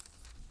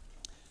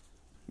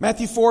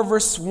Matthew 4,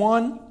 verse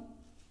 1.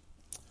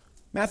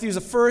 Matthew is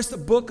the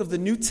first book of the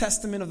New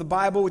Testament of the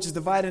Bible, which is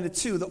divided into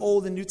two, the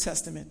Old and New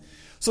Testament.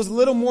 So it's a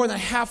little more than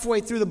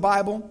halfway through the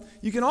Bible.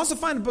 You can also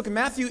find the book of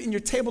Matthew in your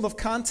table of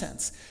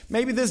contents.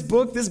 Maybe this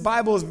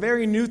Bible is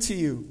very new to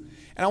you.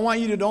 And I want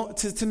you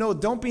to know,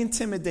 don't be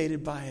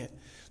intimidated by it.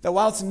 That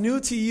while it's new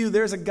to you,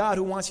 there's a God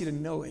who wants you to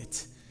know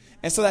it.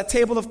 And so that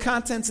table of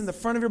contents in the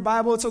front of your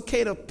Bible, it's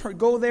okay to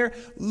go there,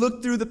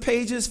 look through the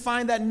pages,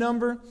 find that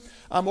number.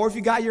 Or if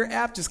you got your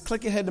app, just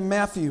click ahead to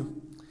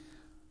Matthew.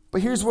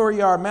 But here's where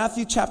we are.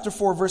 Matthew chapter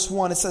 4, verse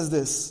 1, it says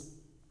this.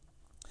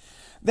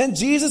 Then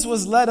Jesus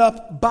was led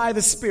up by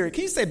the Spirit.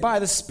 Can you say by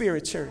the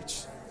Spirit,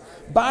 church?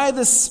 By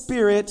the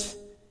Spirit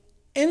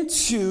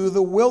into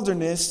the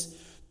wilderness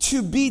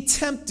to be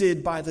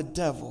tempted by the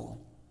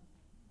devil.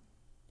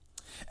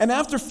 And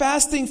after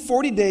fasting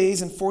 40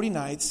 days and 40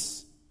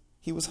 nights,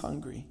 he was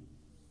hungry.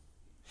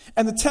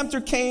 And the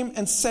tempter came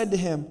and said to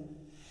him,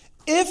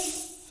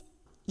 if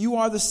you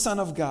are the Son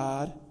of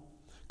God,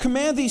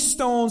 command these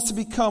stones to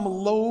become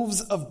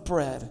loaves of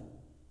bread.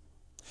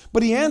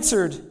 But he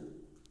answered,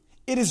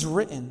 it is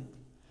written,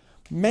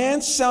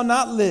 man shall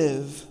not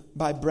live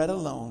by bread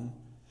alone,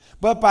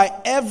 but by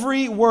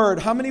every word.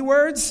 How many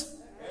words?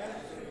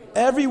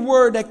 Every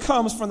word that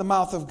comes from the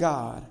mouth of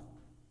God.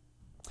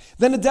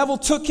 Then the devil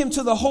took him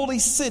to the holy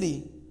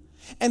city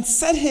and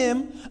set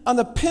him on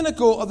the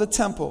pinnacle of the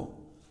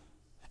temple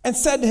and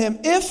said to him,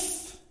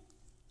 if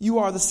you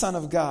are the Son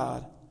of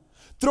God,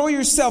 throw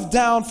yourself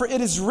down, for it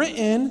is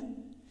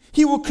written,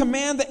 he will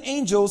command the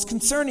angels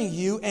concerning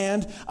you,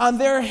 and on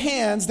their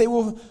hands they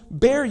will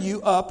bear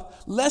you up,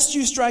 lest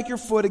you strike your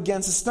foot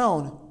against a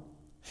stone.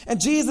 And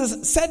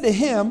Jesus said to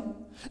him,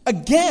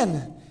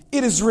 again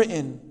it is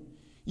written,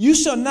 you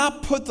shall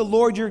not put the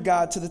Lord your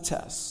God to the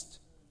test.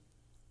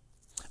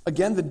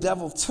 Again the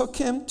devil took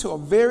him to a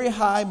very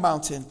high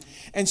mountain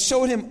and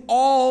showed him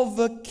all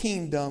the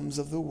kingdoms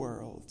of the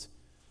world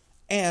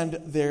and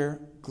their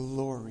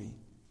glory.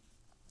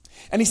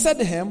 And he said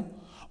to him,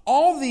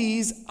 all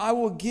these I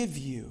will give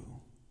you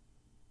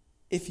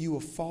if you will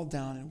fall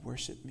down and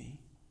worship me.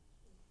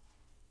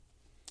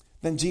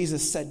 Then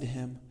Jesus said to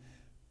him,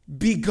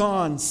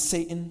 begone,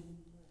 Satan,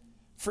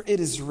 for it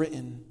is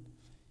written,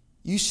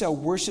 you shall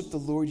worship the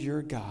Lord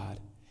your God,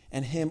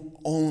 and him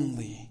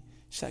only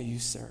shall you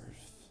serve.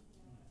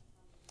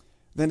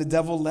 Then the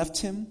devil left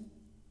him,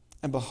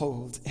 and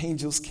behold,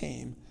 angels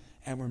came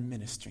and were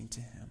ministering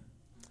to him.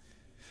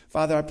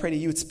 Father, I pray that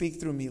you would speak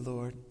through me,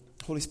 Lord.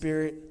 Holy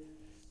Spirit,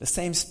 the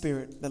same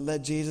Spirit that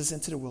led Jesus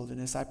into the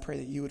wilderness, I pray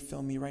that you would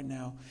fill me right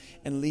now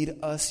and lead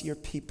us, your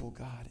people,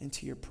 God,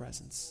 into your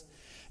presence.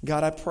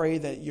 God, I pray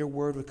that your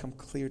word would come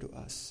clear to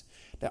us,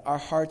 that our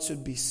hearts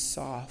would be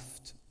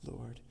soft,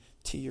 Lord,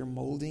 to your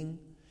molding,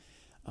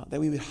 that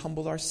we would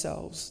humble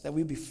ourselves, that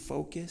we would be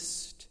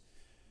focused.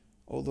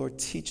 Oh, Lord,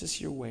 teach us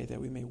your way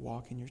that we may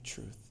walk in your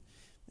truth.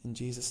 In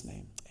Jesus'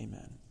 name,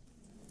 amen.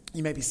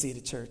 You may be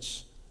seated,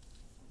 church.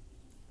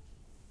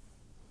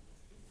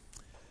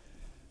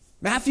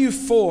 Matthew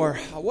 4,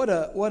 what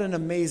an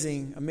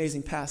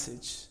amazing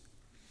passage.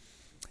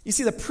 You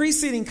see, the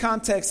preceding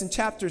context in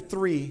chapter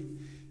 3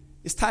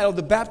 is titled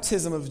The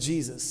Baptism of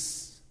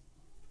Jesus.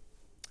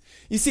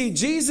 You see,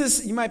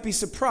 Jesus, you might be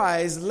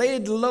surprised,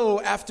 laid low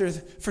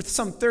for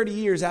some 30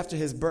 years after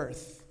his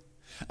birth.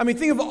 I mean,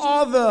 think of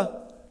all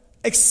the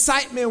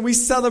excitement we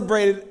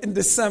celebrated in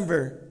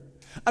December.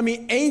 I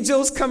mean,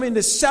 angels coming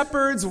to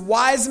shepherds,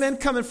 wise men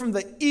coming from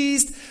the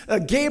east,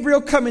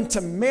 Gabriel coming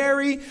to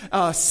Mary,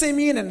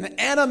 Simeon and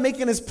Anna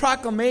making his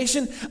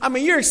proclamation. I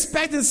mean, you're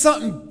expecting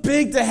something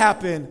big to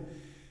happen.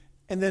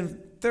 And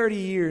then 30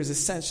 years,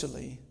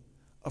 essentially,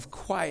 of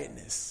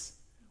quietness.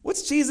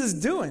 What's Jesus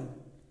doing?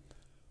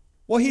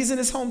 Well, he's in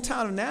his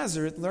hometown of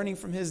Nazareth, learning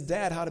from his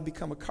dad how to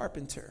become a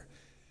carpenter.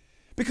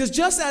 Because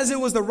just as it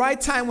was the right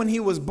time when he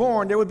was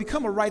born, there would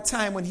become a right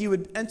time when he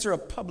would enter a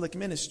public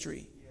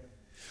ministry.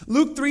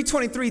 Luke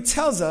 3:23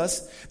 tells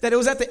us that it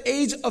was at the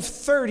age of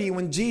 30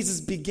 when Jesus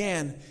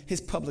began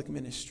his public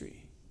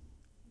ministry.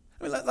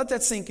 I mean, let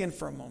that sink in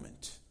for a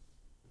moment.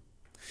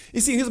 You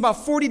see, he was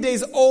about 40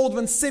 days old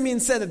when Simeon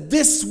said that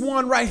this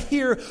one right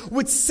here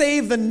would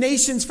save the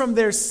nations from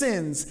their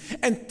sins.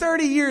 And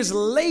 30 years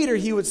later,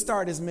 he would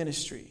start his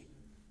ministry.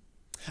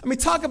 I mean,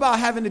 talk about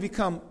having to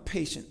become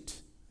patient.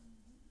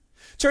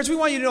 Church, we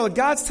want you to know that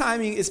God's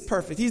timing is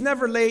perfect. He's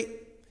never late.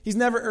 He's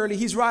never early.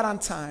 He's right on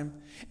time.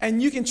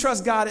 And you can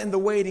trust God in the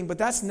waiting, but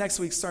that's next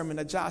week's sermon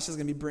that Josh is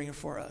going to be bringing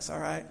for us, all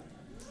right?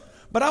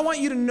 But I want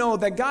you to know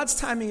that God's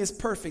timing is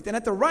perfect. And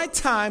at the right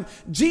time,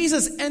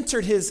 Jesus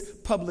entered his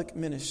public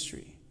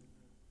ministry.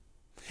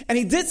 And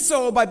he did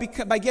so by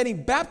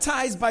getting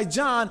baptized by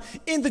John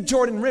in the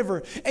Jordan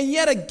River. And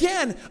yet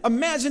again,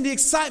 imagine the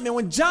excitement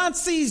when John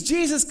sees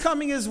Jesus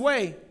coming his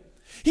way.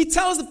 He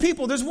tells the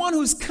people, there's one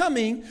who's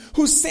coming,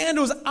 whose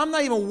sandals I'm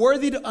not even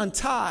worthy to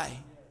untie.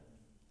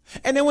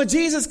 And then when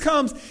Jesus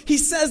comes, he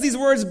says these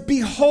words,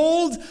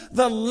 behold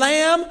the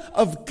Lamb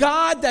of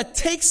God that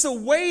takes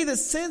away the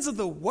sins of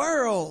the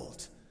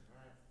world.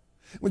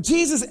 When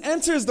Jesus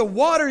enters the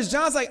waters,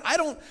 John's like,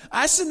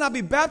 I should not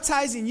be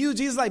baptizing you.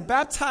 Jesus is like,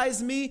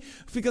 baptize me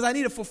because I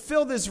need to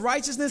fulfill this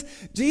righteousness.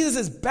 Jesus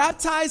is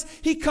baptized.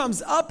 He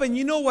comes up, and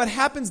you know what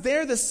happens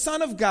there? The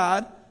Son of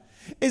God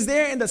is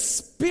there, and the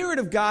Spirit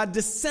of God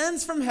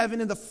descends from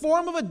heaven in the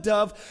form of a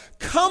dove,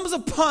 comes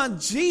upon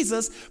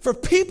Jesus for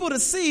people to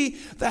see.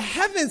 The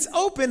heavens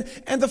open,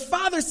 and the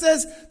Father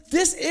says,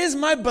 this is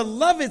my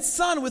beloved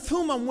Son with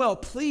whom I'm well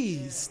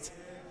pleased.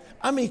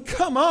 I mean,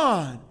 come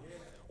on.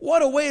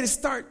 What a way to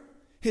start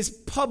his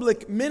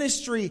public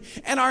ministry.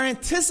 And our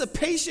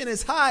anticipation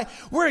is high.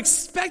 We're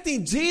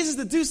expecting Jesus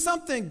to do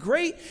something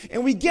great.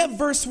 And we get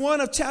verse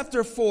 1 of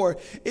chapter 4.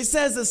 It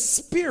says, the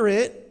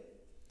Spirit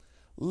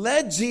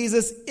led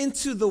Jesus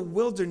into the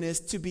wilderness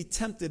to be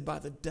tempted by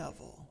the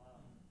devil.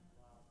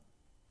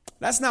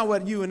 That's not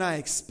what you and I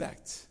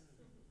expect.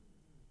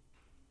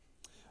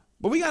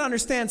 But we got to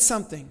understand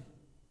something.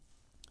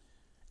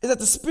 Is that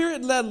the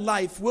Spirit-led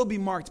life will be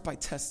marked by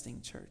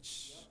testing,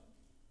 church.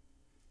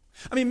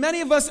 I mean, many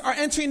of us are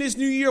entering this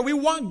new year. We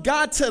want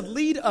God to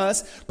lead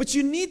us, but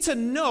you need to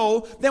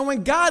know that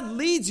when God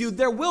leads you,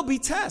 there will be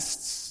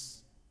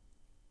tests.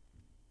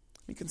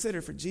 I mean,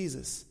 consider for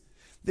Jesus,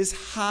 this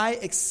high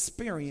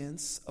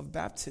experience of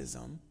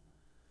baptism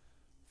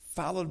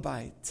followed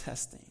by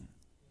testing.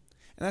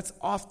 And that's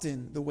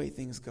often the way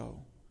things go.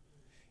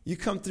 You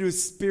come through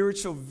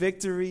spiritual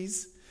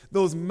victories,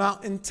 those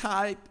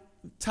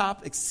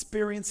mountaintop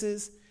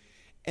experiences,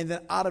 and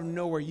then out of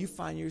nowhere, you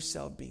find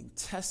yourself being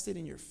tested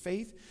in your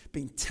faith,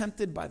 being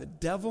tempted by the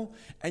devil.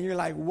 And you're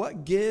like,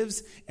 what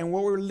gives? And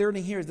what we're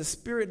learning here is the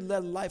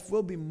Spirit-led life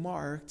will be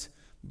marked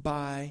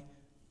by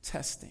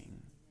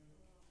testing.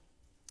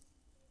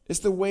 It's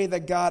the way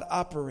that God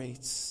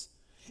operates.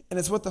 And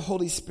it's what the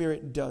Holy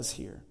Spirit does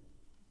here.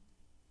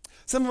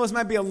 Some of us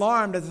might be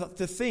alarmed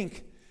to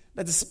think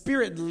that the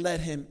Spirit led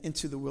him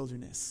into the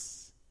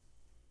wilderness.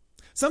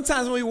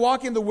 Sometimes when we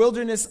walk in the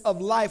wilderness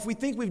of life, we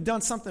think we've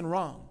done something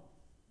wrong.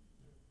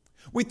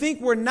 We think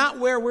we're not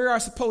where we are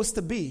supposed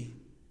to be.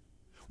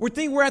 We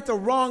think we're at the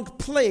wrong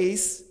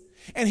place.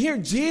 And here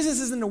Jesus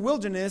is in the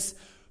wilderness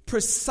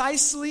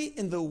precisely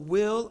in the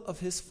will of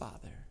his Father.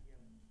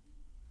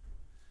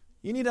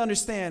 You need to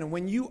understand,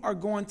 when you are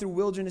going through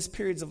wilderness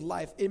periods of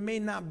life, it may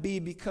not be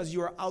because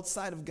you are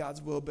outside of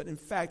God's will, but in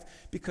fact,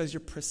 because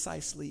you're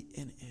precisely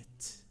in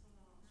it.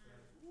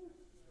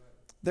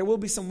 There will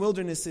be some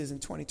wildernesses in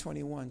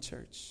 2021,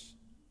 church.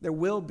 There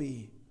will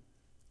be.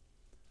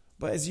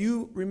 But as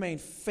you remain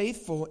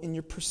faithful in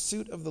your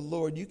pursuit of the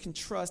Lord, you can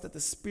trust that the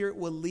Spirit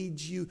will lead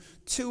you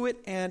to it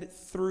and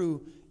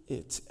through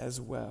it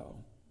as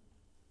well.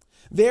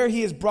 There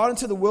he is brought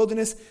into the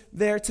wilderness,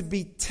 there to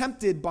be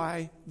tempted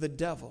by the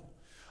devil.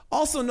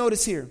 Also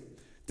notice here,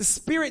 the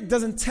Spirit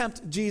doesn't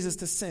tempt Jesus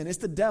to sin. It's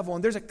the devil.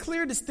 And there's a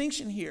clear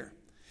distinction here.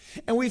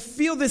 And we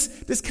feel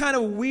this kind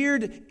of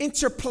weird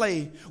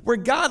interplay where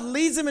God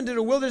leads him into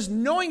the wilderness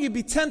knowing he'd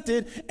be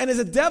tempted, and it's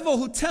a devil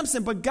who tempts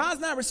him, but God's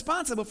not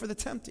responsible for the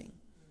tempting.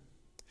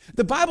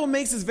 The Bible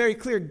makes this very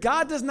clear.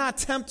 God does not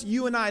tempt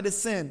you and I to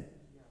sin.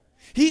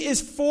 He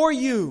is for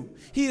you.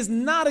 He is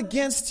not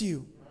against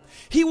you.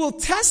 He will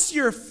test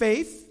your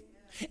faith,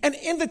 and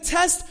in the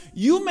test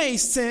you may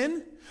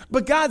sin,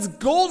 but God's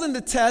goal in the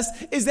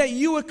test is that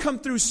you would come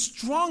through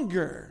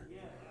stronger.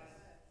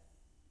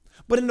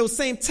 But in those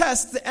same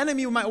tests, the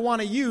enemy might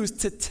want to use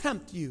to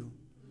tempt you.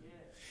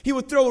 He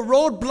would throw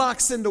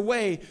roadblocks in the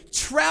way,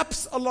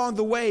 traps along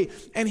the way.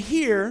 And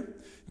here,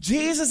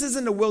 Jesus is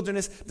in the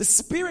wilderness. The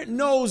Spirit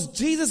knows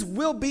Jesus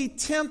will be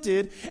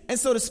tempted. And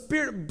so the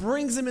Spirit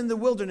brings him in the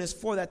wilderness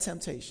for that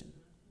temptation.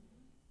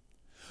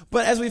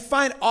 But as we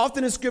find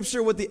often in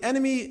Scripture, what the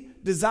enemy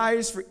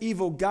desires for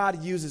evil,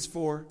 God uses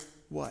for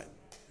what?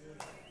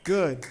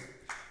 Good.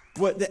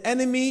 What the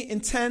enemy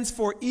intends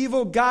for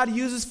evil, God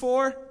uses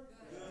for?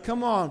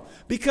 Come on.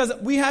 Because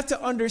we have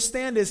to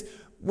understand this.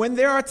 When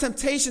there are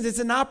temptations, it's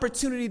an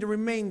opportunity to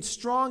remain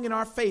strong in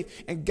our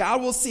faith. And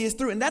God will see us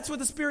through. And that's what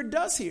the Spirit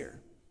does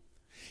here.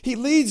 He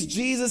leads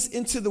Jesus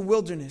into the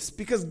wilderness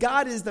because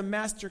God is the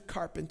master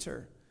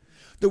carpenter.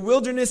 The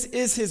wilderness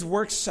is his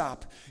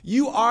workshop.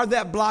 You are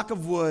that block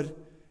of wood,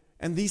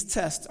 and these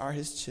tests are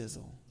his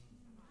chisel.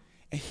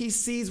 And he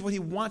sees what he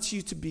wants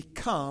you to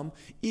become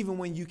even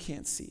when you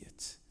can't see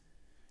it.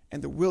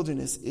 And the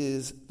wilderness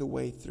is the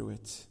way through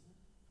it.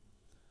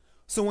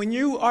 So when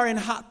you are in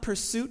hot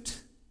pursuit,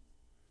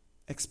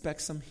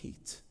 expect some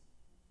heat.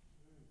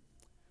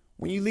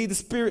 When you lead the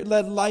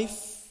Spirit-led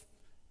life,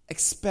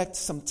 expect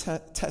some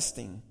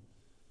testing.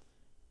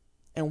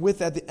 And with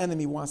that, the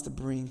enemy wants to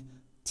bring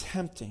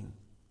tempting.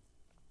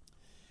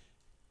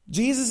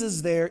 Jesus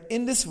is there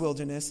in this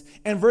wilderness,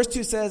 and verse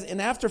 2 says, and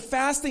after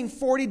fasting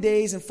 40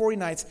 days and 40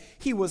 nights,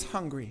 he was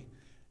hungry.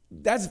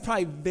 That's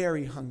probably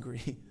very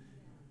hungry.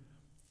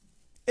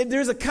 And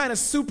there's a kind of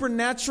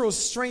supernatural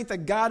strength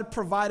that God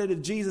provided to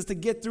Jesus to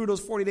get through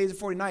those 40 days and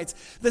 40 nights.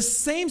 The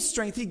same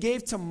strength he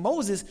gave to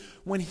Moses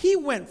when he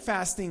went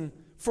fasting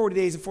 40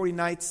 days and 40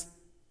 nights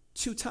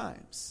 2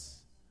 times.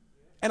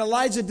 And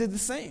Elijah did the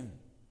same.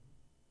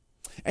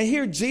 And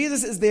here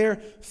Jesus is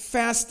there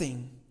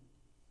fasting.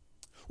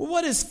 Well,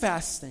 what is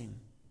fasting?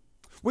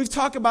 We've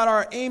talked about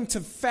our aim to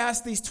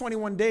fast these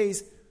 21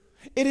 days.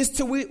 It is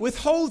to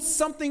withhold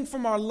something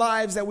from our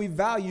lives that we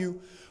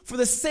value for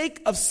the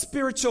sake of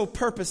spiritual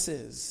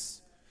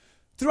purposes.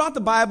 Throughout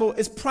the Bible,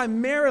 it's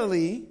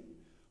primarily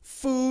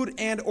food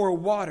and or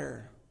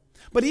water.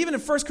 But even in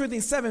 1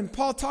 Corinthians 7,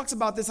 Paul talks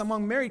about this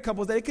among married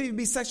couples, that it could even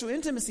be sexual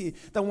intimacy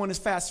that one is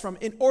fast from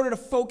in order to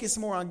focus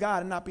more on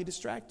God and not be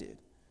distracted.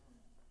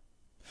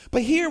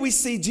 But here we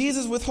see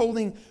Jesus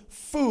withholding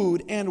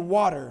food and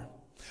water.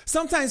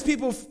 Sometimes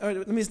people,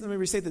 let me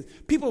restate this.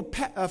 People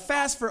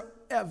fast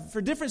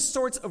for different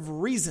sorts of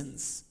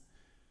reasons.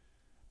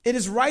 It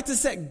is right to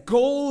set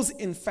goals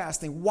in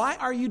fasting. Why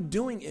are you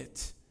doing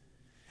it?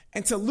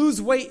 And to lose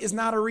weight is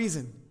not a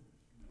reason.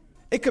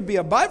 It could be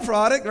a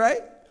byproduct, right?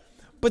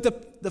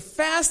 But the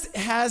fast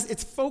has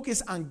its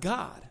focus on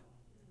God.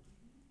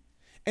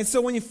 And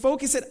so when you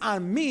focus it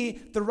on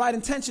me, the right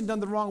intention done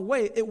the wrong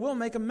way, it will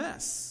make a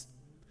mess.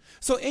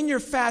 So in your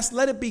fast,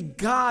 let it be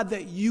God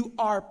that you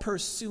are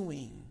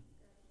pursuing.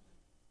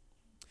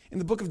 In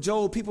the book of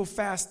Joel, people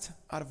fast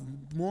out of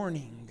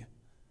mourning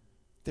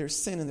their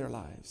sin in their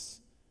lives.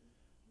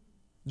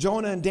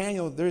 Jonah and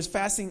Daniel, there's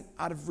fasting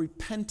out of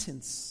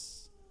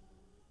repentance.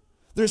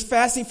 There's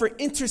fasting for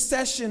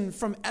intercession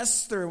from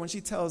Esther when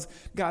she tells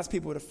God's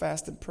people to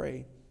fast and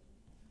pray.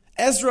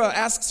 Ezra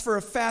asks for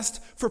a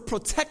fast for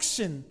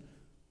protection.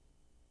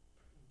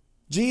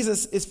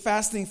 Jesus is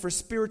fasting for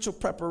spiritual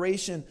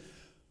preparation.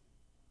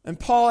 And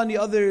Paul and the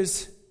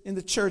others in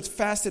the church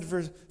fasted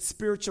for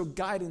spiritual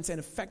guidance and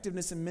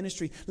effectiveness in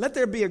ministry. Let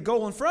there be a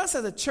goal. And for us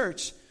as a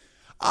church,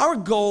 our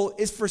goal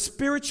is for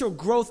spiritual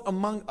growth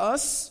among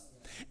us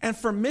and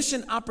for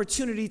mission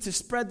opportunity to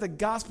spread the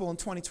gospel in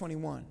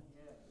 2021.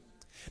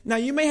 Now,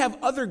 you may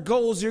have other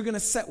goals you're going to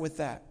set with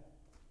that.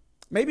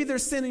 Maybe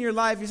there's sin in your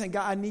life. You're saying,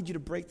 God, I need you to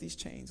break these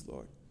chains,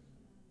 Lord.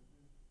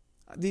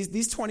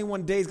 These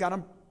 21 days, God,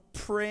 I'm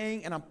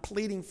praying and I'm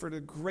pleading for the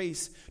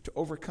grace to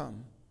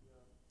overcome.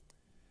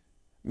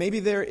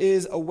 Maybe there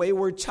is a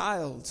wayward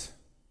child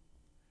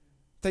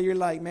that you're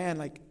like, man,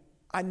 like,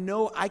 I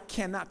know I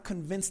cannot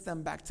convince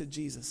them back to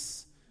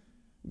Jesus.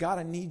 God,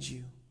 I need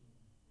you.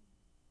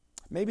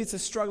 Maybe it's a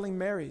struggling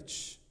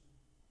marriage.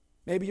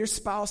 Maybe your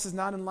spouse is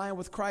not in line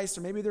with Christ,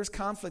 or maybe there's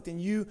conflict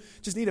and you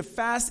just need to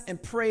fast and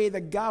pray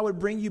that God would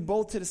bring you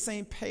both to the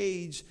same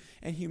page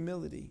and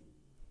humility.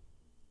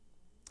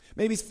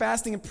 Maybe it's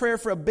fasting and prayer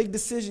for a big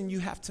decision you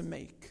have to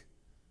make.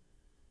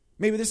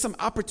 Maybe there's some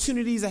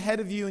opportunities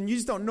ahead of you and you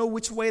just don't know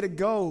which way to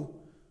go.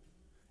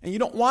 And you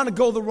don't want to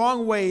go the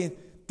wrong way.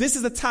 This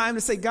is the time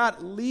to say,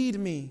 God, lead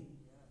me.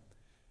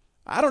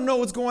 I don't know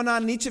what's going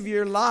on in each of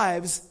your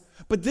lives,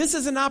 but this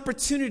is an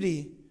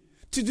opportunity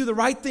to do the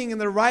right thing in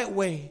the right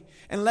way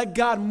and let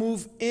God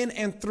move in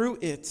and through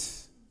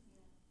it.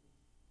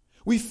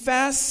 We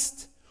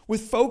fast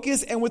with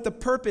focus and with a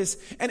purpose.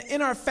 And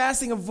in our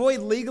fasting, avoid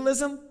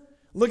legalism,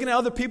 looking at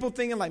other people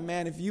thinking like,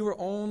 man, if you were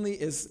only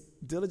as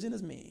diligent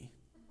as me,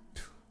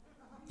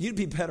 you'd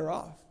be better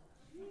off.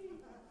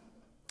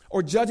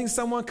 Or judging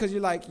someone because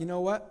you're like, you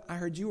know what? I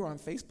heard you were on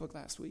Facebook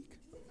last week.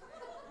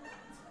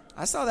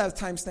 I saw that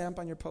timestamp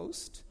on your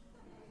post.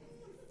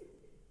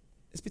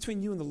 It's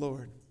between you and the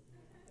Lord.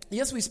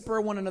 Yes, we spur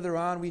one another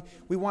on.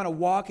 We want to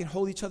walk and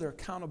hold each other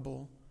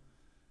accountable.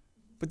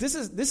 But this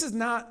is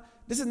not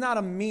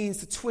a means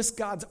to twist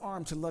God's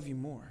arm to love you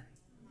more.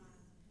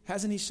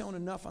 Hasn't he shown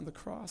enough on the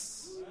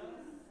cross?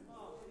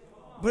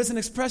 But it's an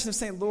expression of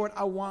saying, Lord,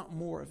 I want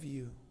more of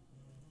you.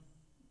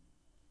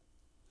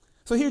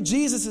 So here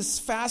Jesus is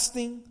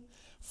fasting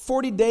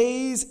 40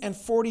 days and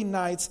 40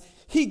 nights.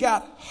 He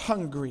got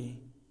hungry.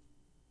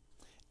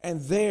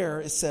 And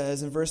there it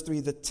says in verse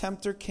 3, the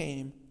tempter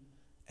came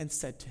and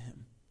said to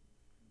him.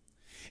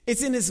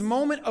 It's in his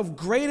moment of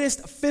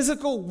greatest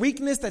physical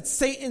weakness that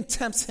Satan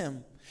tempts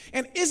him.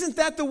 And isn't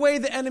that the way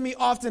the enemy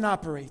often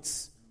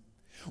operates?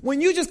 When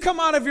you just come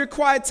out of your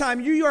quiet time,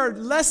 you are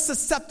less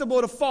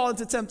susceptible to fall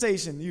into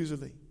temptation,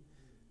 usually.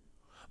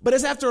 But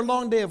it's after a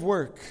long day of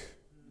work.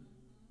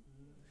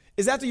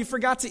 It's after you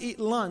forgot to eat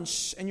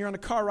lunch and you're on a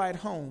car ride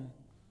home.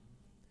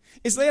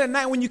 It's late at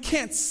night when you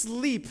can't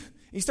sleep.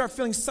 You start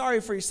feeling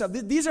sorry for yourself.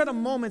 These are the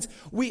moments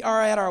we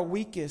are at our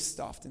weakest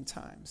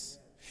oftentimes.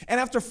 And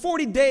after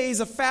 40 days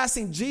of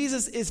fasting,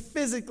 Jesus is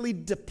physically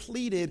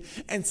depleted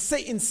and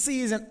Satan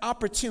sees an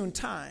opportune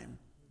time.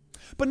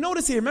 But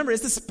notice here, remember,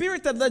 it's the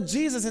Spirit that led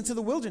Jesus into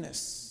the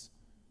wilderness.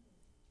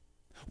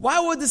 Why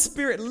would the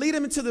Spirit lead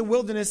him into the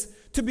wilderness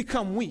to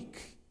become weak?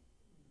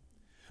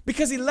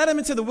 Because he led him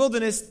into the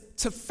wilderness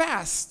to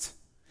fast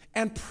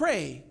and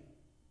pray.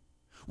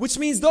 Which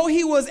means though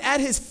he was at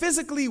his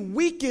physically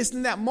weakest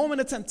in that moment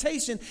of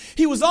temptation,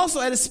 he was also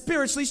at his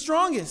spiritually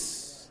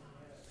strongest.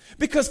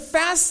 Because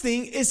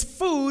fasting is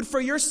food for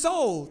your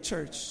soul,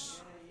 church.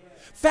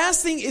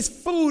 Fasting is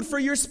food for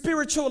your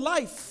spiritual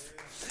life.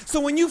 So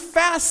when you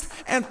fast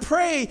and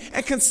pray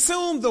and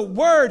consume the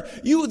word,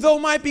 you though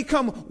might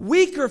become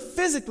weaker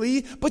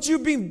physically, but you're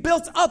being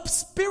built up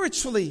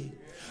spiritually.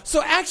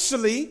 So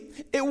actually,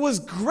 it was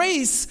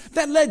grace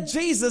that led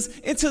Jesus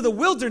into the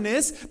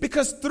wilderness,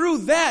 because through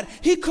that,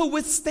 he could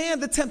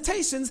withstand the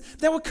temptations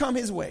that would come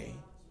his way.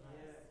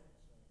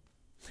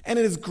 And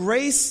it is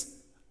grace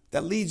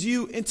that leads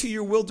you into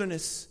your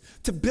wilderness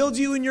to build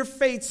you in your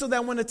faith, so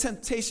that when a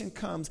temptation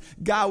comes,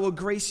 God will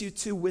grace you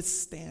to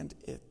withstand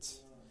it.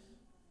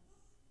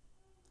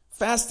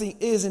 Fasting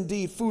is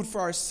indeed food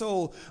for our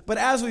soul, but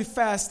as we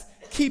fast,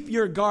 keep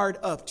your guard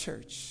up,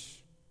 church.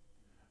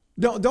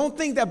 Don't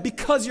think that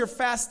because you're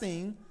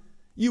fasting,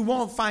 you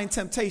won't find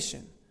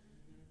temptation.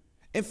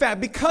 In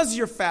fact, because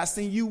you're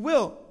fasting, you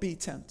will be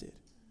tempted.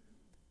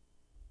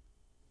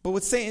 But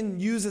what Satan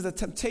uses a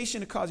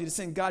temptation to cause you to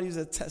sin, God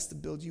uses a test to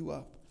build you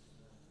up.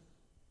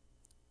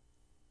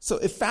 So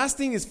if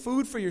fasting is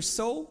food for your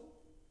soul,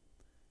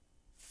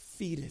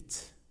 feed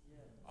it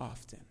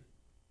often.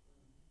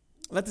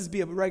 Let this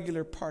be a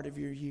regular part of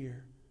your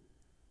year.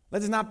 Let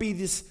this not be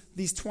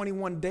these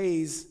 21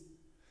 days,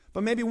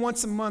 but maybe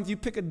once a month you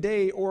pick a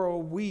day or a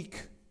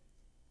week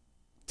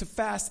to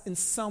fast in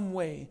some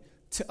way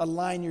to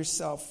align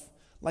yourself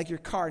like your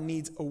car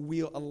needs a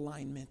wheel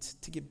alignment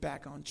to get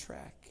back on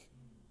track.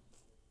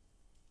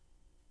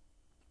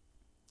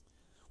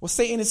 Well,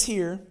 Satan is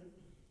here,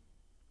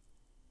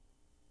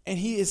 and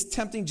he is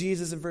tempting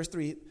Jesus in verse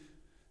 3.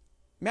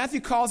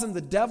 Matthew calls him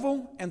the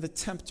devil and the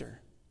tempter.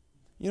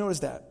 You notice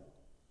that.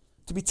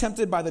 To be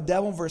tempted by the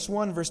devil in verse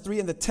 1, verse 3,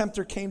 and the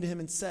tempter came to him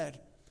and said.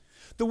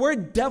 The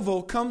word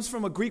devil comes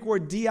from a Greek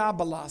word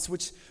diabolos,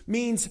 which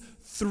means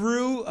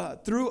through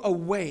a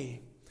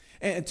way,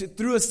 and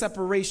through a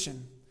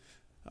separation.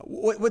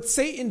 What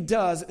Satan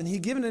does, and he's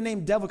given the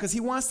name devil because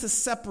he wants to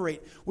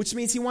separate, which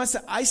means he wants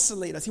to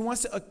isolate us. He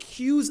wants to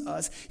accuse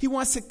us. He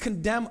wants to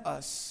condemn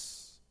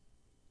us.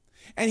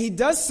 And he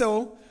does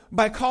so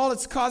by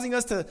causing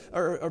us to,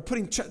 or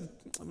putting,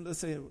 let's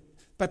say,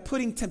 by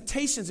putting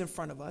temptations in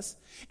front of us.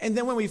 And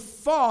then when we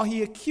fall,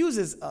 he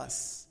accuses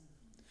us.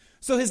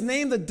 So his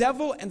name, the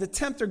devil and the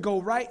tempter,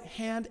 go right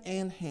hand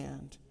in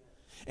hand.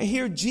 And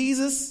here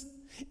Jesus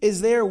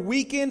is there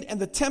weakened, and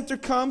the tempter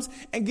comes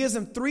and gives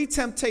him 3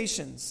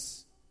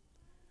 temptations.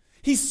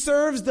 He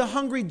serves the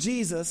hungry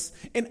Jesus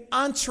an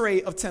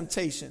entree of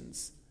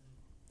temptations.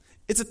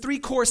 It's a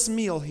 3-course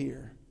meal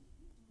here.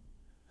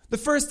 The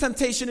first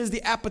temptation is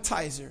the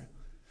appetizer.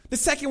 The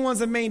second one's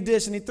the main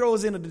dish, and he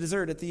throws in a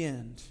dessert at the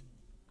end.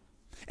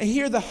 And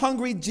here the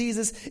hungry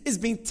Jesus is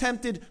being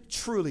tempted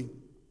truly.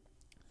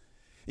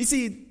 You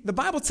see, the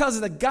Bible tells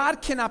us that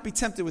God cannot be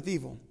tempted with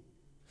evil.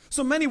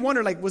 So many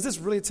wonder, was this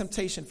really a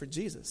temptation for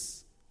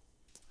Jesus?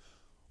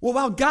 Well,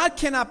 while God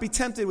cannot be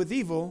tempted with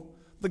evil,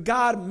 the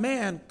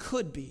God-man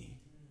could be.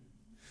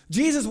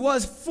 Jesus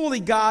was fully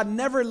God,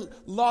 never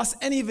lost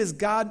any of his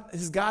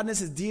godness,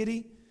 his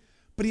deity,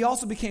 but he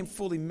also became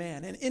fully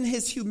man. And in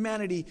his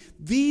humanity,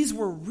 these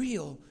were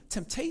real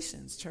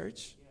temptations,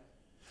 church.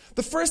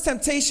 The first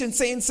temptation,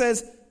 Satan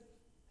says,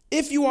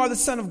 if you are the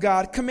Son of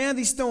God, command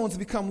these stones to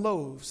become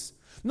loaves.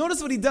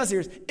 Notice what he does here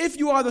is, if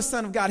you are the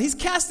Son of God, he's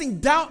casting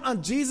doubt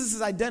on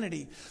Jesus'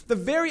 identity. The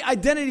very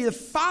identity the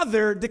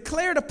Father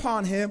declared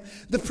upon him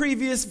the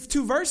previous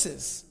 2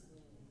 verses.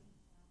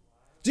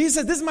 Jesus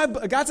said,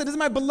 God said, this is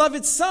my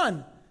beloved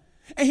Son.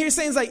 And here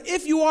Satan's like,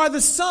 if you are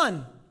the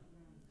Son,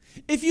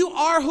 if you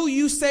are who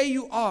you say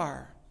you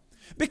are,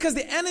 because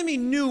the enemy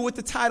knew what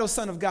the title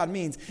Son of God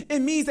means. It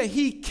means that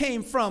he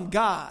came from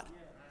God,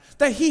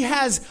 that he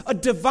has a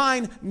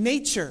divine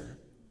nature.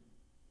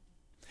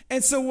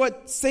 And so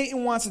what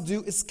Satan wants to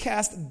do is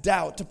cast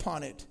doubt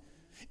upon it.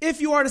 If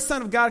you are the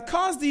Son of God,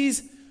 cause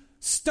these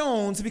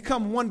stones to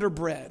become wonder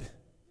bread.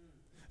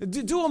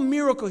 Do a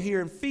miracle here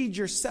and feed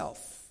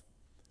yourself.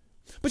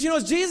 But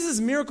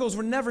Jesus' miracles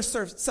were never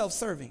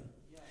self-serving.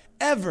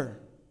 Ever.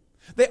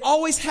 They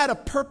always had a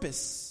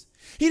purpose.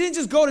 He didn't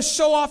just go to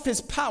show off his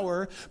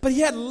power, but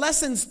he had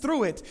lessons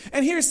through it.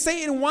 And here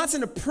Satan wants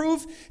him to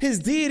prove his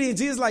deity, and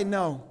Jesus is like,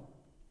 no.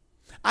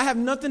 I have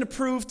nothing to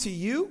prove to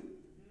you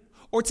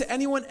or to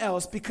anyone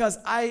else, because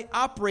I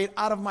operate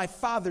out of my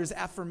Father's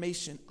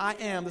affirmation. I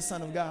am the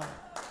Son of God.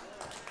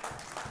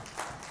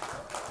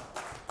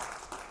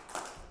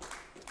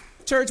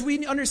 Church, we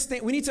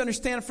need to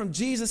understand from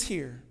Jesus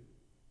here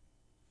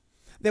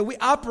that we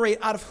operate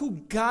out of who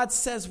God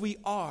says we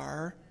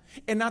are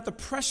and not the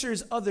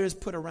pressures others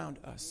put around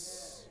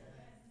us.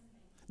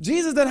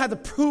 Jesus doesn't have to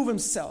prove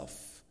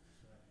himself.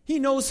 He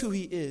knows who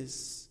he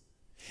is.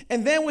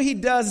 And then what he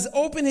does is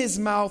open his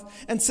mouth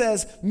and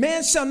says,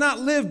 man shall not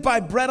live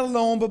by bread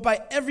alone, but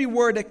by every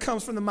word that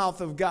comes from the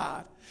mouth of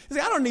God. He's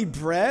like, I don't need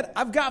bread.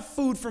 I've got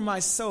food for my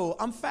soul.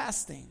 I'm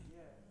fasting.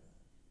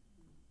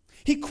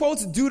 He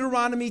quotes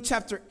Deuteronomy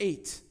chapter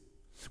 8,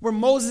 where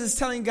Moses is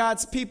telling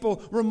God's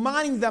people,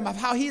 reminding them of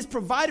how he has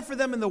provided for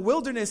them in the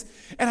wilderness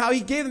and how he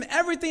gave them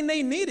everything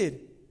they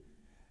needed.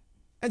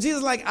 And Jesus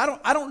is like,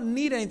 I don't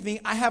need anything.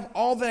 I have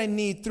all that I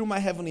need through my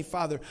heavenly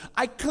Father.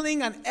 I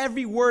cling on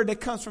every word that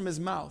comes from his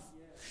mouth.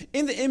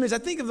 In the image, I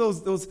think of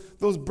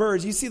those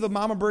birds. You see the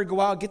mama bird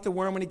go out, get the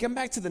worm. When they come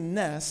back to the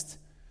nest,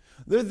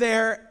 They're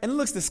there, and it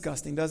looks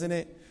disgusting, doesn't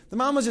it? The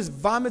mama just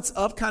vomits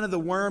up kind of the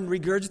worm,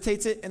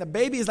 regurgitates it, and the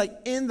baby is like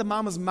in the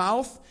mama's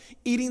mouth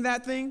eating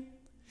that thing.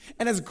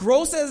 And as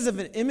gross as of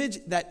an image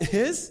that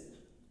is,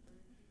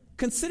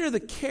 consider the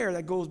care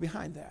that goes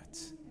behind that.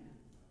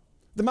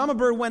 The mama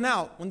bird went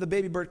out when the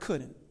baby bird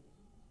couldn't.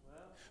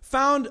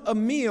 Found a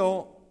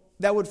meal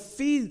that would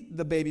feed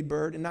the baby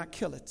bird and not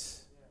kill it.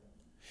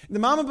 The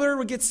mama bird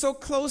would get so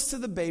close to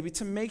the baby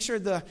to make sure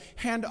the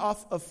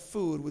handoff of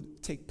food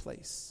would take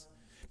place,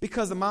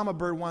 because the mama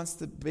bird wants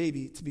the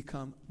baby to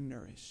become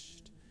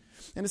nourished.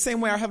 In the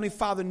same way, our Heavenly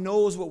Father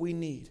knows what we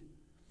need.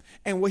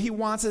 And what he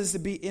wants us to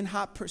be in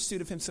hot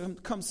pursuit of him. So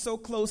come so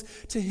close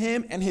to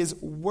him and his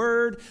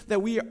word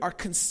that we are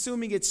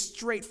consuming it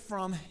straight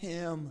from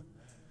him.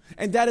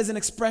 And that is an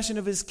expression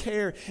of his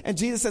care. And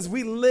Jesus says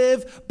we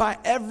live by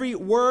every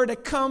word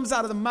that comes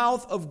out of the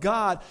mouth of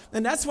God.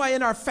 And that's why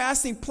in our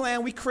fasting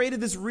plan, we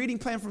created this reading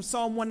plan from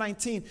Psalm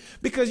 119.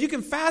 Because you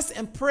can fast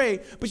and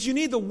pray, but you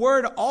need the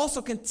word to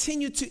also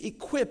continue to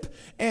equip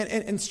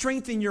and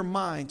strengthen your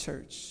mind,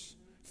 church.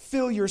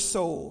 Fill your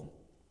soul.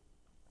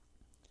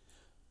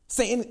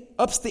 Satan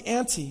ups the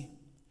ante,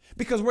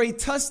 because where he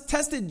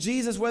tested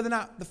Jesus whether or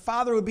not the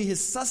Father would be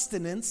his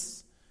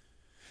sustenance,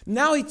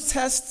 now he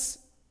tests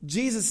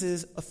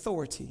Jesus'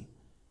 authority.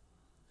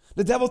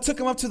 The devil took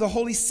him up to the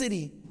holy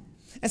city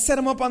and set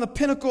him up on the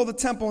pinnacle of the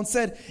temple and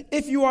said,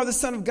 if you are the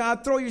Son of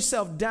God, throw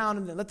yourself down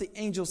and let the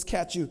angels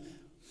catch you.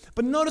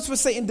 But notice what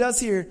Satan does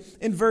here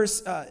in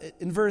verse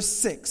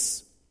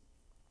 6.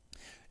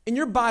 In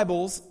your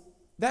Bibles,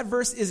 that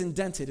verse is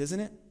indented, isn't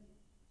it?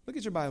 Look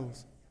at your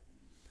Bibles.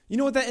 You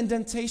know what that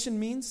indentation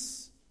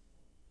means?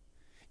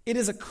 It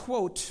is a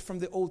quote from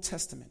the Old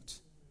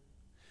Testament.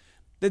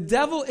 The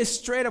devil is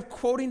straight up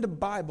quoting the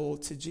Bible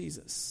to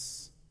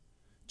Jesus,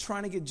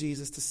 trying to get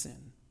Jesus to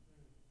sin.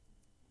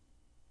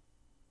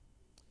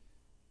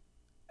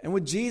 And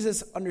what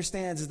Jesus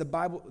understands is the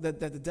Bible that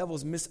the devil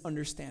is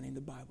misunderstanding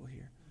the Bible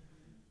here.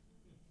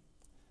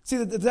 See,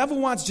 the devil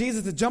wants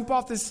Jesus to jump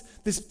off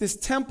this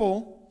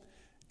temple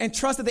and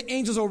trust that the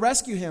angels will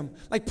rescue him,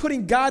 like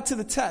putting God to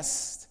the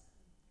test.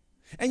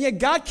 And yet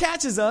God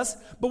catches us,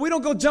 but we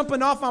don't go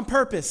jumping off on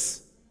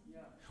purpose.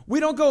 We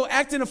don't go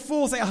acting a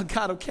fool saying, oh,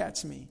 God will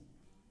catch me.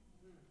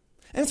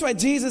 And that's why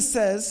Jesus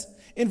says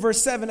in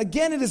verse 7,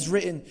 again it is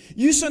written,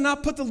 you shall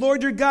not put the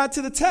Lord your God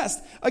to the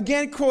test.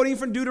 Again, quoting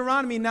from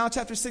Deuteronomy, now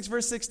chapter 6,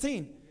 verse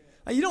 16.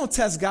 Now, you don't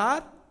test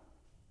God.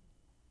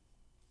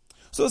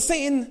 So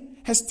Satan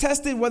has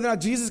tested whether or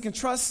not Jesus can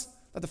trust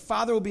that the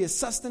Father will be his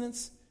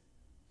sustenance.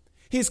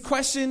 He has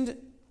questioned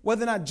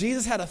whether or not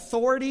Jesus had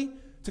authority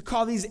to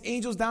call these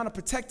angels down to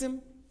protect him.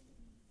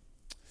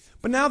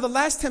 But now the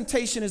last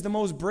temptation is the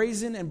most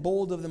brazen and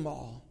bold of them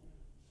all.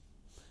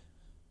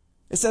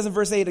 It says in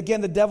verse 8, again,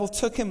 the devil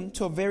took him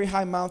to a very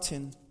high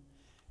mountain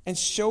and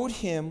showed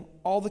him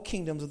all the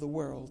kingdoms of the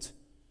world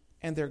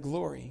and their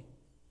glory.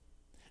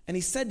 And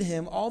he said to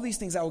him, all these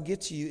things I will give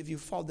to you if you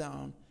fall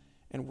down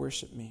and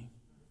worship me.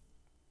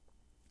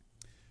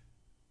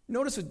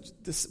 Notice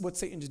what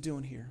Satan is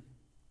doing here.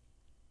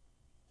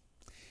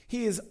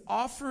 He is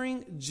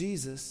offering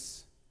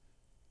Jesus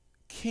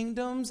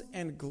kingdoms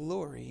and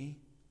glory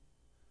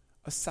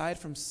aside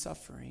from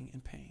suffering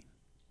and pain.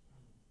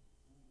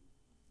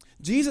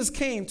 Jesus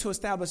came to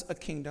establish a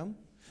kingdom.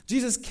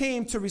 Jesus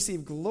came to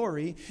receive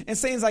glory. And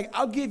Satan's like,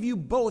 I'll give you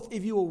both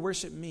if you will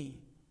worship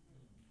me.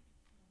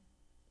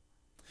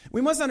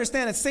 We must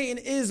understand that Satan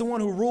is the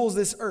one who rules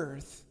this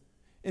earth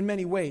in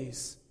many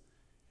ways.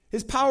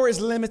 His power is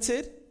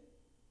limited,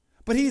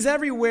 but he's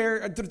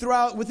everywhere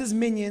throughout with his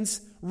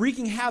minions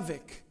wreaking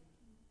havoc.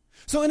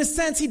 So in a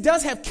sense, he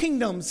does have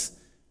kingdoms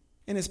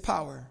in his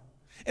power.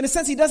 In a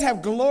sense, he does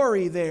have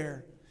glory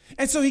there.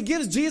 And so he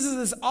gives Jesus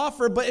this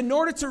offer, but in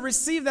order to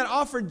receive that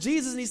offer,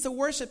 Jesus needs to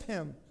worship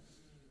him.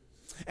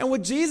 And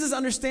what Jesus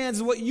understands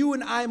is what you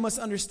and I must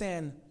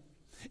understand,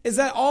 is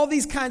that all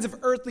these kinds of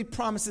earthly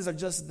promises are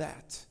just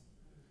that,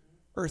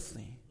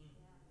 earthly.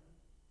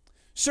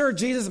 Sure,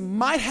 Jesus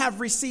might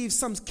have received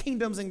some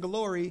kingdoms and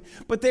glory,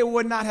 but they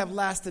would not have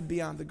lasted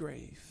beyond the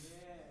grave.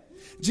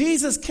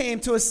 Jesus came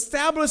to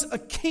establish a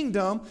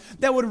kingdom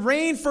that would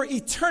reign for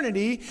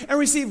eternity and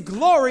receive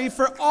glory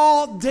for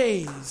all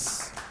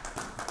days.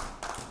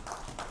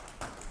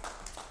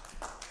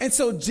 And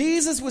so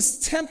Jesus was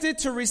tempted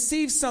to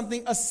receive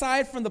something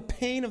aside from the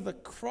pain of the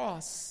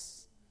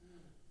cross.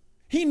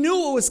 He knew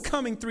what was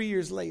coming 3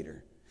 years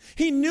later.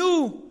 He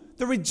knew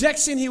the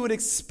rejection he would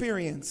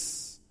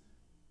experience.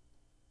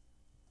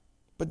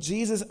 But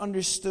Jesus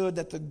understood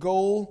that the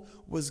goal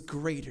was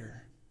greater.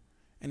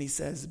 And he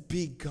says,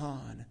 be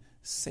gone,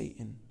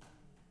 Satan.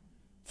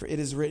 For it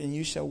is written,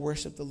 you shall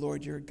worship the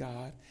Lord your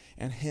God,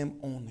 and him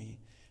only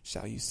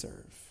shall you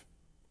serve.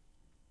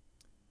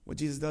 What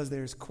Jesus does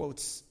there is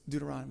quotes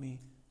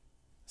Deuteronomy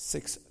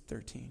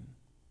 6:13.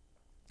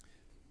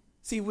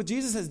 See, what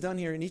Jesus has done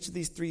here in each of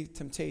these three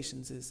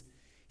temptations is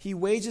he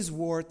wages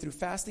war through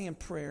fasting and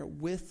prayer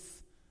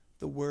with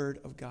the word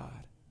of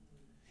God.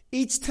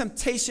 Each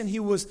temptation he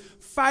was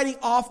fighting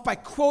off by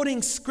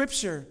quoting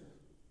scripture.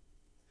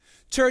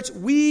 Church,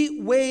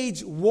 we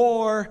wage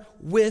war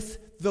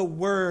with the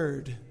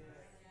word.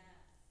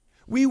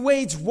 We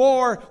wage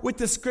war with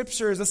the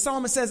scriptures. The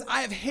psalmist says,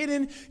 I have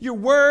hidden your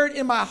word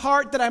in my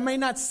heart that I may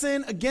not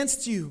sin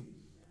against you.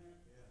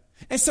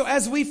 And so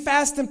as we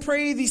fast and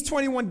pray these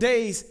 21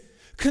 days,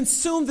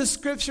 consume the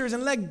scriptures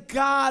and let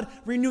God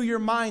renew your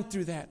mind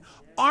through that.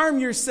 Arm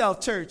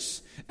yourself,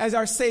 church, as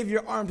our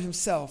Savior armed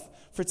himself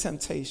for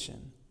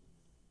temptation.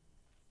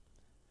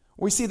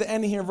 We see the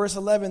ending here in verse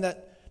 11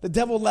 that the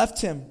devil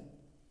left him,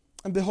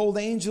 and behold,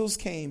 angels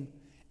came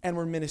and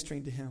were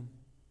ministering to him.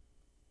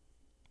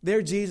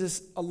 There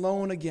Jesus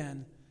alone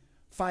again,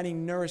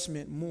 finding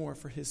nourishment more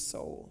for his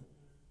soul.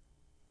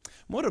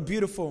 What a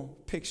beautiful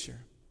picture.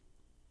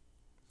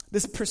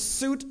 This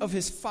pursuit of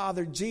his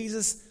Father,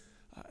 Jesus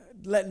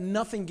let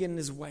nothing get in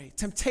his way.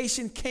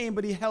 Temptation came,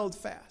 but he held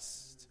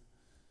fast.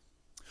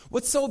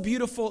 What's so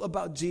beautiful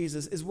about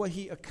Jesus is what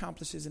he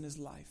accomplishes in his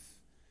life.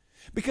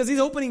 Because these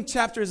opening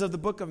chapters of the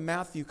book of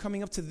Matthew,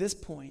 coming up to this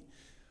point,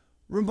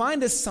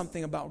 remind us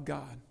something about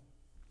God.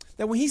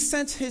 That when he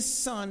sent his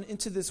Son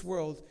into this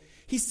world,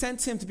 he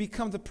sent him to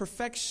become the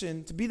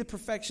perfection, to be the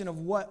perfection of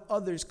what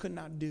others could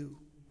not do.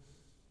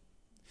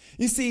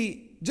 You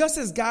see, just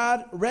as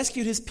God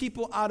rescued his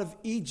people out of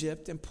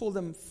Egypt and pulled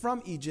them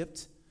from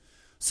Egypt,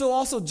 so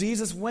also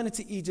Jesus went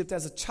into Egypt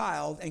as a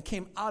child and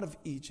came out of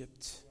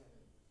Egypt.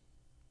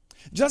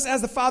 Just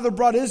as the Father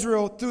brought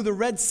Israel through the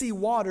Red Sea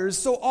waters,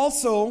 so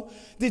also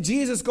did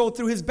Jesus go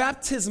through his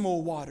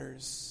baptismal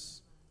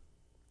waters.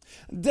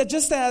 That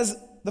just as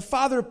the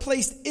Father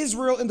placed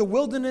Israel in the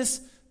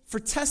wilderness for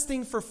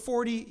testing for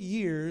 40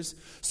 years,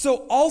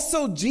 so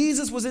also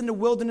Jesus was in the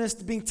wilderness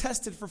being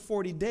tested for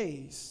 40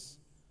 days.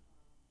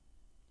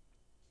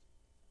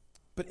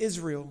 But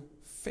Israel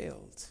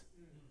failed.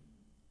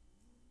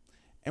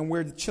 And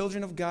where the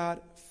children of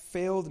God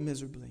failed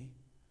miserably,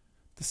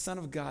 the Son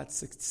of God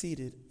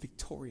succeeded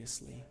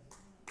victoriously.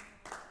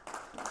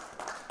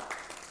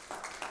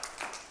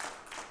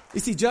 You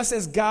see, just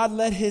as God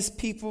led his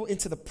people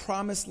into the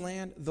promised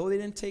land, though they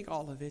didn't take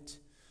all of it,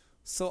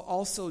 so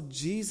also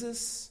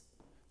Jesus,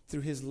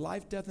 through his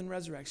life, death, and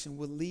resurrection,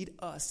 will lead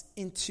us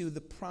into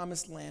the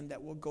promised land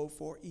that will go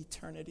for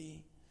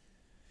eternity.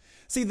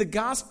 See, the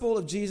gospel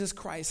of Jesus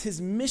Christ,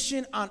 his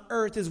mission on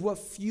earth is what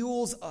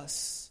fuels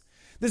us.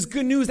 This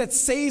good news that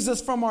saves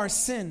us from our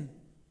sin.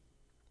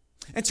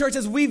 And church,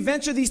 as we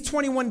venture these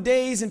 21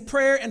 days in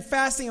prayer and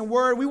fasting and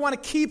word, we want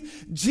to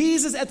keep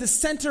Jesus at the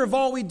center of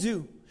all we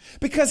do.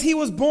 Because he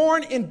was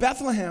born in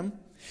Bethlehem.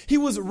 He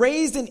was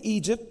raised in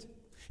Egypt.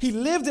 He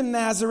lived in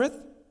Nazareth.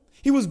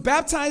 He was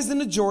baptized in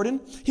the Jordan.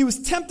 He was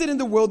tempted in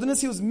the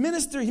wilderness. He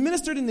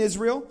ministered in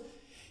Israel.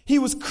 He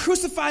was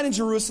crucified in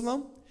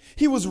Jerusalem.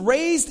 He was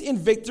raised in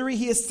victory.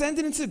 He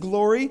ascended into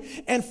glory.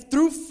 And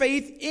through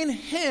faith in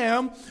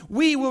him,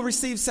 we will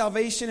receive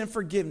salvation and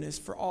forgiveness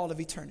for all of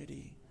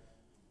eternity.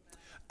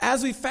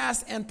 As we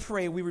fast and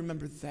pray, we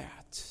remember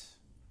that.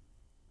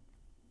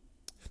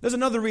 There's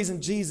another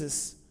reason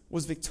Jesus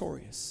was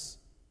victorious.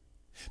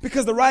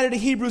 Because the writer to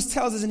Hebrews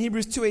tells us in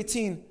Hebrews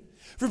 2:18,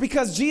 for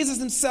because Jesus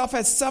himself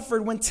has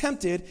suffered when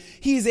tempted,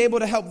 he is able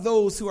to help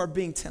those who are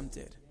being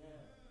tempted.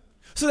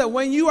 So that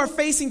when you are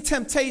facing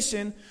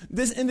temptation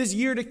in this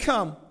year to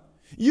come,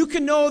 you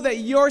can know that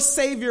your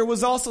Savior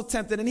was also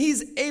tempted and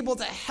he's able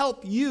to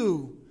help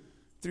you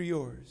through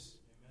yours.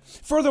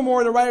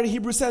 Furthermore, the writer to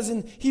Hebrews says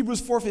in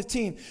Hebrews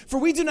 4:15, for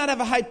we do not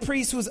have a high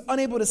priest who is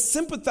unable to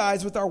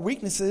sympathize with our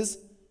weaknesses,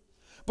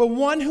 but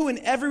one who in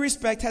every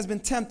respect has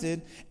been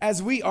tempted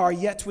as we are,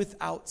 yet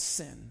without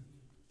sin.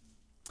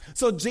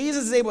 So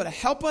Jesus is able to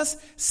help us,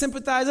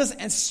 sympathize us,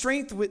 and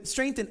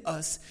strengthen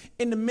us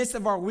in the midst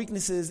of our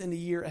weaknesses in the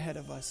year ahead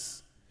of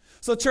us.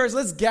 So church,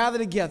 let's gather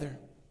together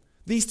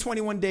these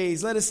 21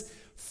 days. Let us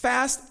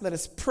fast, let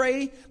us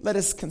pray, let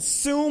us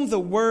consume the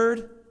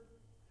word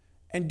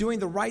and doing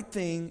the right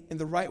thing in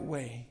the right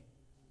way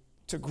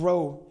to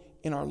grow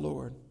in our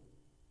Lord.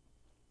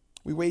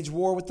 We wage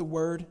war with the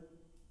word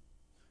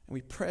and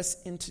we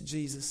press into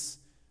Jesus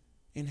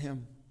in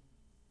him.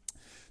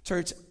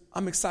 Church,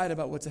 I'm excited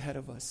about what's ahead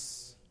of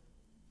us.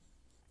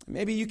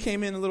 Maybe you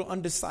came in a little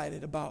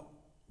undecided about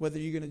whether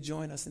you're going to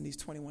join us in these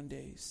 21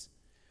 days.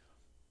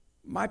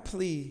 My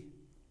plea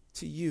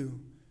to you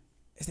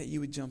is that you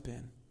would jump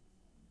in.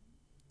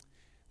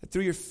 That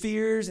through your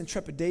fears and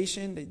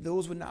trepidation, that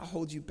those would not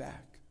hold you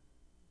back.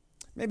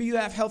 Maybe you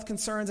have health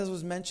concerns, as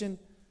was mentioned.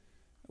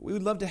 We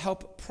would love to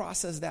help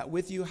process that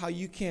with you, how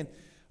you can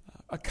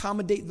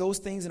accommodate those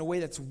things in a way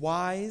that's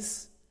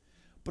wise,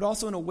 but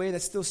also in a way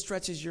that still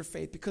stretches your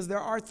faith. Because there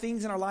are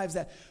things in our lives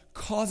that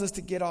cause us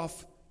to get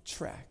off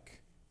track.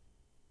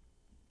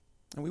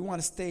 And we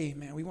want to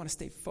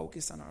stay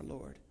focused on our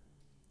Lord.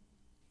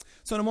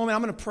 So in a moment,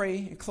 I'm going to pray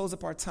and close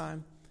up our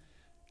time.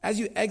 As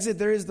you exit,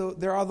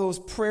 there are those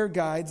prayer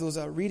guides, those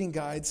reading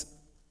guides.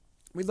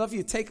 We'd love for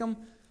you to take them,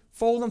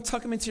 fold them,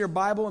 tuck them into your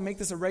Bible, and make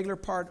this a regular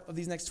part of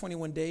these next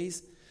 21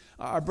 days.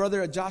 Our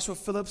brother Joshua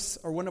Phillips,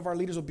 or one of our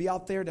leaders, will be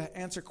out there to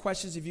answer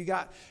questions. If you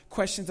got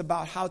questions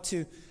about how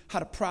to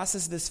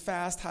process this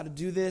fast, how to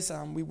do this,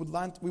 we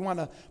want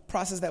to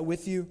process that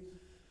with you.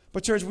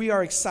 But church, we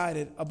are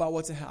excited about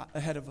what's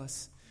ahead of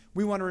us.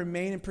 We want to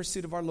remain in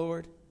pursuit of our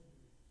Lord,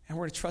 and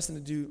we're going to trust him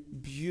to do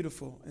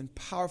beautiful and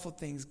powerful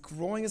things,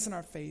 growing us in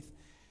our faith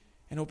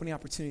and opening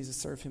opportunities to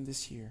serve him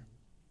this year.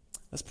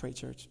 Let's pray,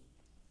 church.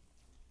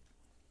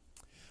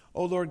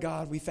 Oh, Lord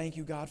God, we thank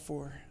you, God,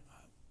 for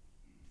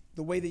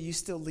the way that you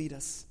still lead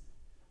us.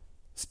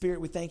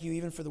 Spirit, we thank you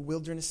even for the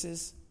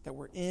wildernesses that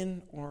we're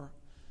in or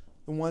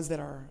the ones that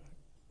are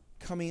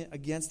coming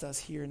against us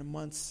here in the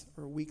months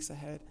or weeks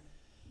ahead.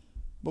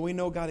 But we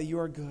know, God, that you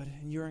are good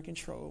and you're in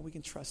control. We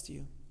can trust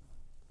you.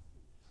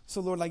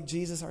 So, Lord, like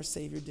Jesus, our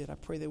Savior, did, I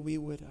pray that we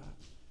would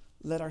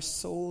let our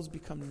souls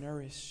become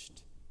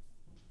nourished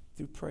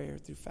through prayer,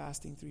 through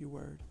fasting, through your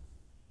word.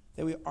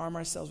 That we arm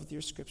ourselves with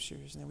your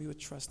scriptures and that we would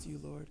trust you,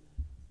 Lord.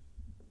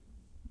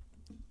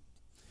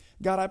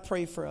 God, I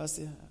pray for us.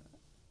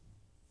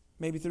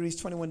 Maybe through these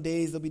 21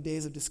 days, there'll be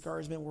days of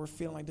discouragement where we're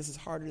feeling like this is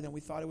harder than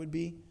we thought it would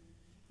be.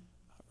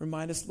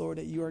 Remind us, Lord,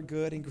 that you are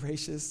good and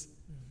gracious.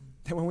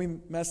 That when we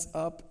mess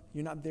up,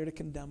 you're not there to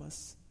condemn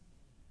us,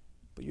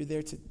 but you're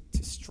there to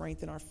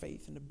strengthen our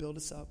faith and to build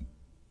us up.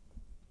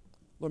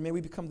 Lord, may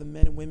we become the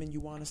men and women you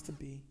want us to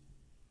be.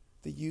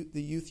 The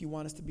youth you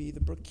want us to be.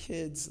 The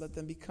kids, let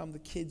them become the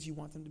kids you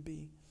want them to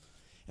be.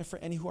 And for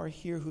any who are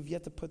here who've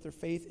yet to put their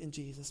faith in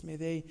Jesus, may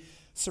they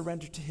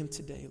surrender to him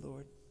today,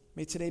 Lord.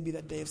 May today be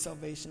that day of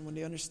salvation when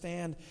they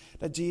understand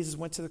that Jesus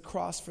went to the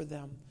cross for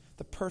them,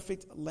 the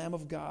perfect Lamb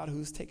of God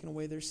who's taken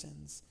away their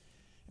sins.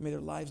 And may their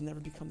lives never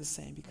become the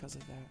same because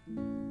of that.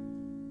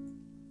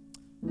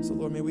 So,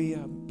 Lord, may we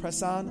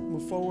press on,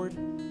 move forward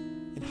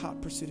in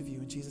hot pursuit of you.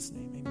 In Jesus'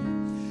 name,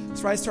 amen.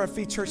 Let's rise to our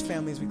feet, church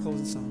family, as we close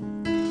the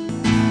song.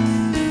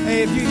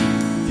 Hey,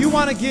 if you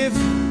want to give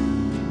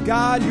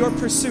God your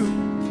pursuit,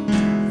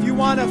 if you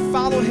want to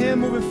follow him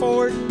moving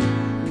forward,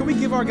 can we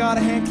give our God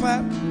a hand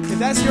clap? If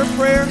that's your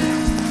prayer,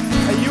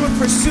 that you would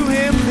pursue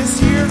him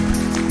this year.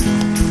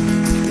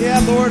 Yeah,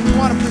 Lord, we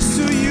want to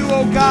pursue you,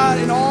 oh God,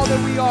 in all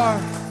that we are.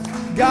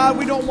 God,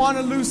 we don't want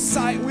to lose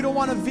sight. We don't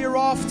want to veer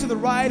off to the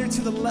right or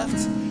to the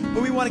left,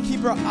 but we want to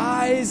keep our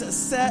eyes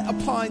set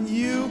upon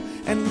you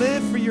and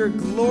live for your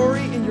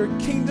glory and your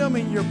kingdom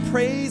and your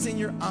praise and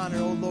your honor,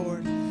 oh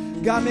Lord.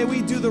 God, may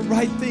we do the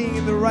right thing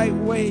in the right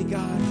way,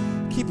 God,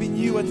 keeping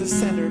you at the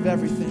center of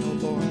everything, oh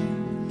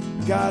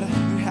Lord. God,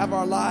 you have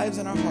our lives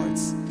and our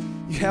hearts.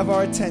 You have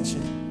our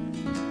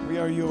attention. We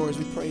are yours.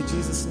 We pray in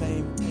Jesus'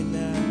 name.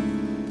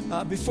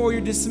 Amen. Before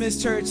you're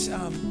dismissed, church,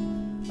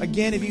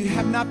 again, if you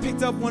have not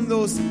picked up one of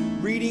those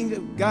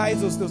reading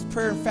guides, those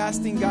prayer and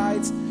fasting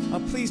guides,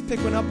 please pick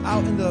one up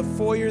out in the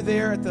foyer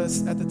there at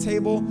the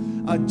table.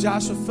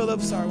 Joshua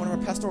Phillips, one of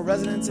our pastoral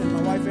residents, and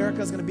my wife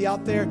Erica is going to be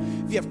out there.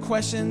 If you have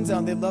questions,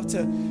 they'd love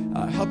to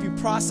help you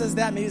process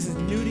that. Maybe this is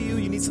new to you.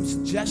 You need some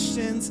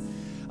suggestions.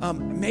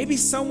 Maybe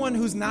someone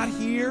who's not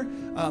here,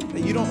 that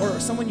you don't, or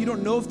someone you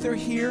don't know if they're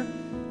here.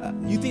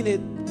 You think that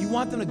you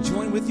want them to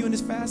join with you in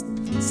this fast?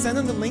 Send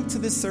them the link to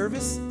this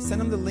service.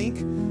 Send them the link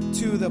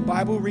to the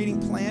Bible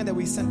reading plan that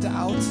we sent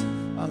out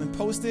and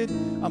posted.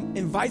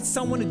 Invite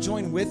someone to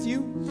join with you.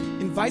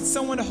 Invite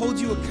someone to hold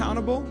you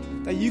accountable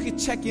that you can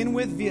check in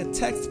with via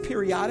text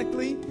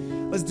periodically.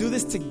 Let's do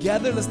this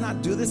together. Let's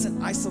not do this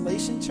in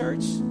isolation,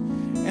 church.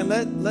 And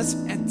let's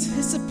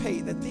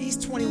anticipate that these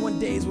 21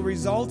 days will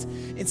result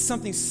in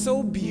something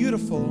so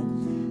beautiful,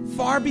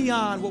 far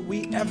beyond what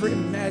we ever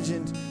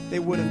imagined they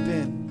would have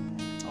been.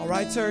 All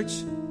right, church?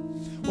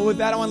 Well, with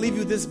that, I want to leave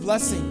you with this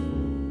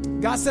blessing.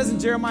 God says in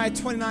Jeremiah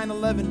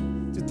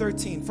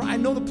 29:11-13, "For I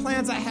know the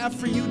plans I have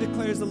for you,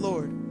 declares the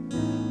Lord.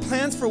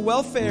 Plans for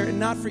welfare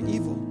and not for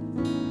evil,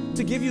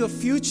 to give you a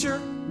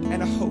future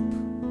and a hope.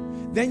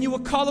 Then you will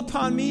call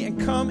upon me and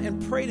come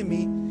and pray to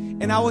me,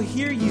 and I will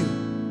hear you.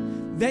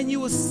 Then you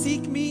will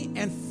seek me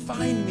and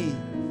find me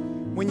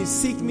when you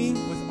seek me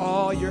with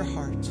all your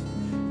heart."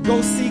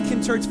 Go seek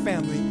him, church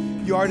family.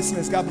 You are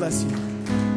dismissed. God bless you.